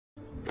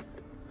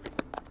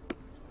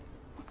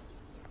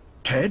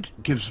Ted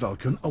gives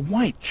Vulcan a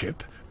white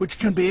chip, which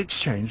can be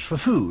exchanged for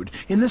food,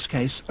 in this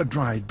case a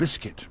dried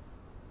biscuit.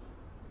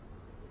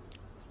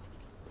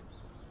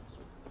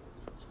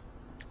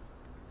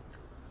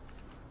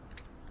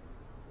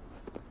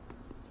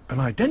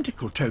 An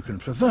identical token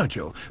for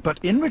Virgil,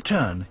 but in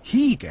return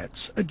he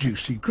gets a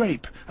juicy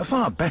grape, a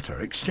far better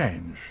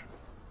exchange.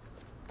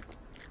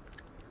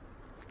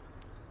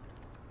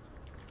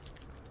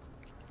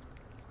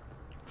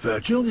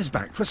 Virgil is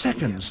back for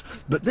seconds,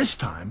 but this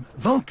time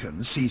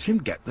Vulcan sees him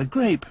get the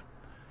grape.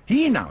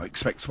 He now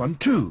expects one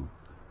too.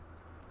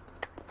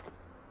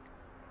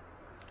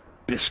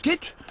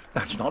 Biscuit?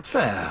 That's not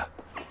fair.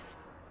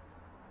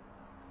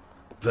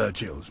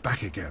 Virgil's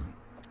back again.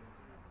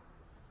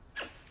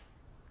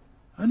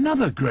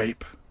 Another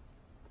grape.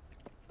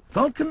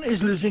 Vulcan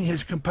is losing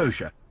his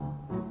composure.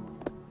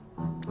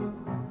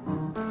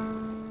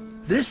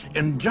 This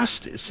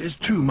injustice is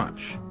too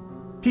much.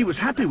 He was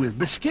happy with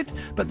biscuit,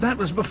 but that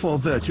was before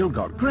Virgil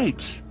got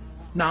grapes.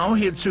 Now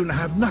he'd sooner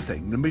have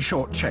nothing than be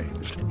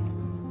shortchanged.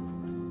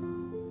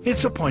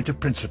 It's a point of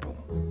principle.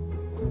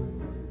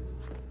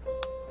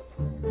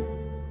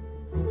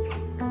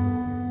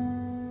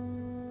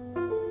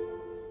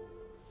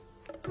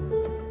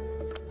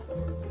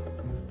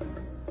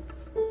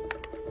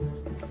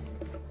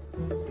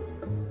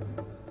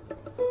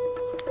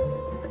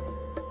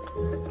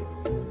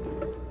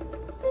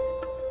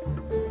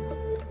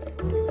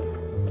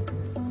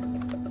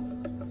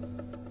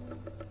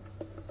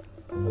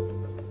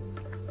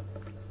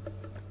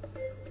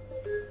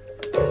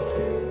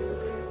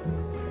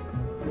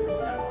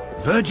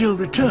 Virgil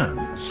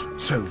returns,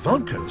 so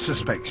Vulcan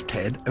suspects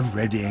Ted of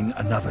readying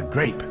another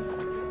grape.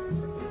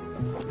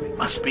 It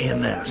must be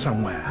in there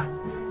somewhere.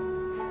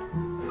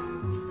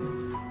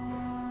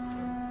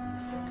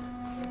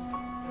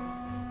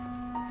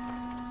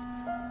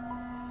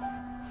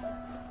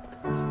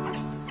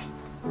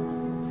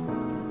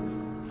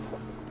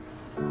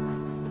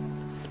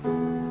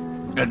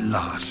 At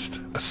last,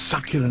 a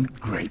succulent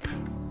grape.